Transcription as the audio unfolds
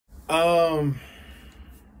Um,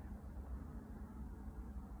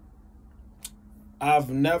 I've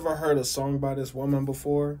never heard a song by this woman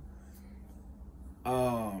before.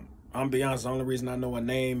 I'm be honest, the only reason I know her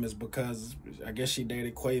name is because I guess she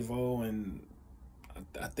dated Quavo, and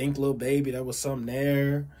I think Lil Baby, that was something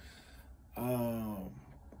there.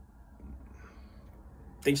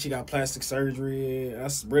 Think she got plastic surgery.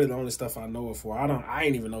 That's really the only stuff I know her for. I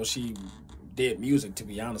ain't even know she did music, to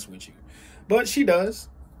be honest with you. But she does.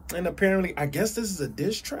 And apparently, I guess this is a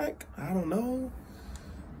diss track. I don't know.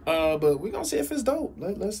 But we're gonna see if it's dope.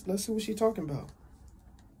 Let's see what she's talking about.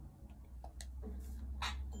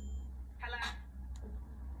 Hello?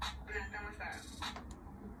 Nothing, what's up?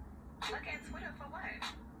 Look at Twitter for what?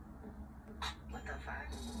 What the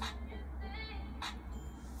fuck?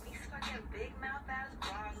 These fucking big mouth ass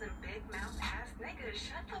blogs and big mouth ass niggas,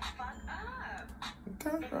 shut the fuck up.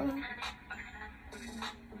 Okay, all right.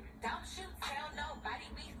 Don't you tell nobody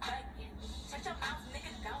we fucking. Shut your mouth,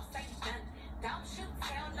 nigga, don't say nothing. Don't you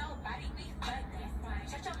tell nobody we fucking.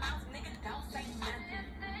 Shut your mouth, nigga, don't say nothing.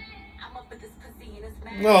 I'm up with this pussy in his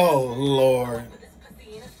mouth. Oh, Lord. With this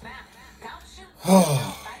pussy in his mouth. Don't you tell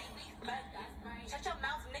nobody we fucking. Shut your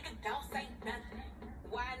mouth, nigga, don't say nothing.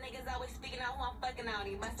 Why niggas always speaking on who I'm fucking on?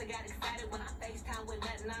 He must have got excited when I FaceTime with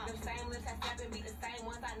nothing on. Them same lips I slap and be the same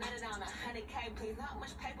ones I nutted on. 100K, please. How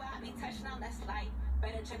much paper I be touching on? That's light.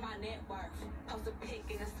 Better check my net worth. Post a pic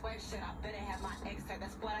in a sweatshirt. I better have my ex her.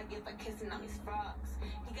 That's what I get for kissing on these frogs.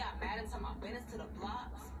 He got mad and told my business to the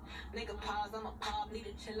blogs. Nigga pause, I'm a pause, need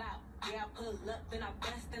to chill out. Yeah, I pull up, then I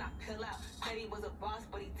bust, then I peel out. Said he was a boss,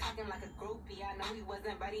 but he talking like a groupie. I know he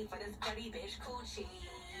wasn't ready for this pretty bitch coochie.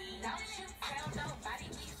 Don't you tell nobody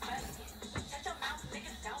we fucking. Shut your mouth, nigga,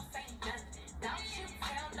 don't say nothing. Don't you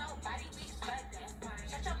tell nobody we fucking.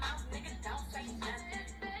 Shut your mouth, nigga, don't say nothing.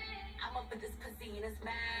 I'm up with this pussy in his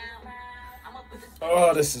mouth. I'm up with this.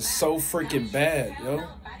 Oh, this is so freaking bad, yo.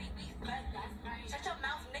 Shut your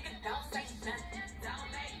mouth, nigga, don't say nothing. Don't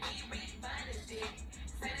make me refund his dick.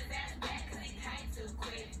 Send his ass back cause he came too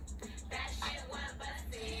quick. That shit wasn't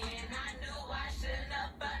bustin'. I knew I shouldn't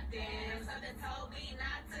have fucked him. Something told me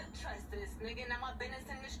not to trust this nigga. Now my business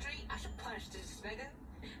in the street, I should punch this nigga.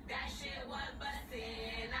 That shit wasn't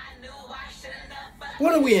bustin'. I knew I shouldn't have fucked him.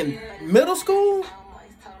 What are we in middle school?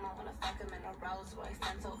 Rolls Royce,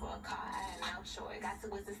 sent over a car, I had no choice. Got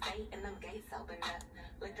to his estate and them gates opened up.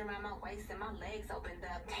 Looked around my waist and my legs opened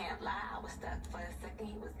up. Can't lie, I was stuck for a second.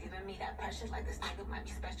 He was giving me that pressure like this nigga might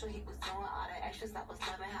be special. He was doing all the extras. I was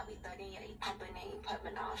loving how he thugging, yeah, he pumping and he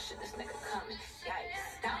pumping all shit. This nigga coming,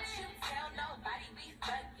 yikes. Don't you tell nobody we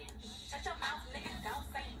fucking. Shut your mouth, nigga, don't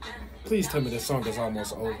say nothing. Please tell me this song is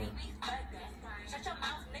almost over. Shut your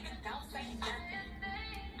mouth, nigga, don't say nothing.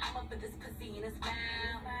 I'm up with this pussy in his mouth.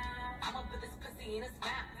 I'm up with this pussy in his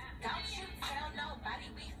mouth. Don't you tell nobody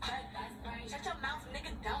we fucking. Shut your mouth, nigga,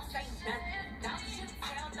 don't say nothing. Don't you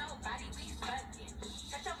tell nobody we fucking.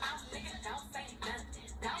 Shut your mouth, nigga, don't say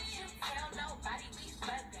nothing. Don't you tell nobody we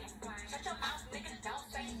fucking. Shut your mouth, nigga, don't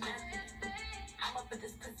say nothing. I'm up with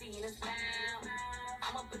this pussy in his mouth.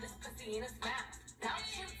 I'm up with this pussy in his mouth. Don't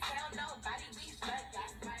you tell nobody we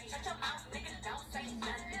fucking. Shut your mouth, nigga, don't say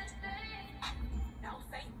nothing. Don't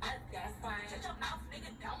say nothing, that's fine. Shut your mouth,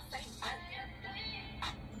 nigga, don't say nothing.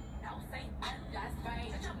 Don't say nothing, that's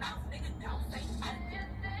fine. Shut your mouth, nigga, don't say nothing.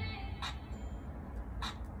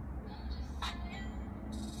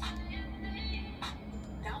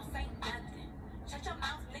 Don't say nothing. Shut your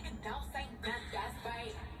mouth, nigga, don't say nothing, that's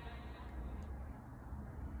fine.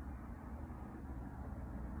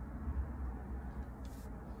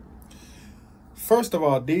 First of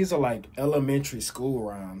all, these are like elementary school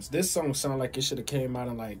rhymes. This song sounds like it should have came out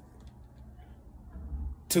in like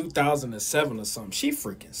 2007 or something. She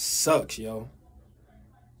freaking sucks, yo.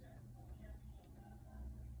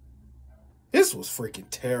 This was freaking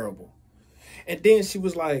terrible. And then she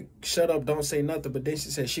was like, shut up, don't say nothing. But then she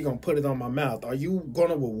said she gonna put it on my mouth. Are you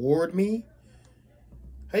gonna reward me?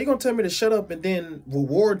 How you gonna tell me to shut up and then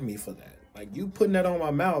reward me for that? Like, you putting that on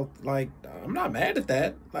my mouth, like, I'm not mad at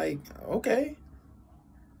that. Like, okay.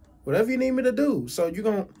 Whatever you need me to do. So you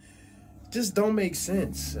gonna, just don't make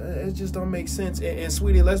sense. It just don't make sense. And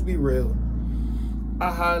Sweetie, let's be real.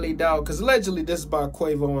 I highly doubt, because allegedly this is about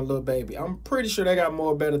Quavo and Lil Baby. I'm pretty sure they got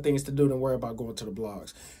more better things to do than worry about going to the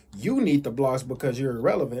blogs. You need the blogs because you're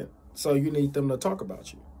irrelevant, so you need them to talk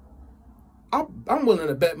about you. I'm willing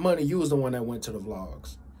to bet money you was the one that went to the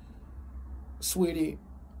vlogs. Sweetie,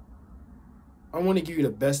 I want to give you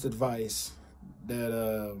the best advice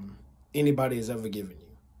that anybody has ever given you.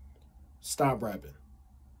 Stop rapping.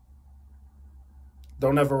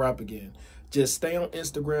 Don't ever rap again. Just stay on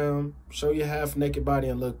Instagram, show your half-naked body,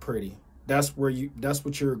 and look pretty. That's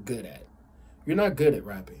what you're good at. You're not good at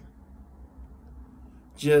rapping.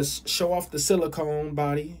 Just show off the silicone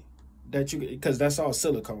body that you, because that's all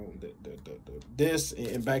silicone. This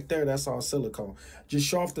and back there, that's all silicone. Just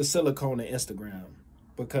show off the silicone on Instagram,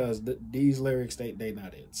 because these lyrics, they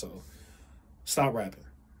not it. So stop rapping.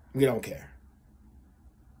 We don't care.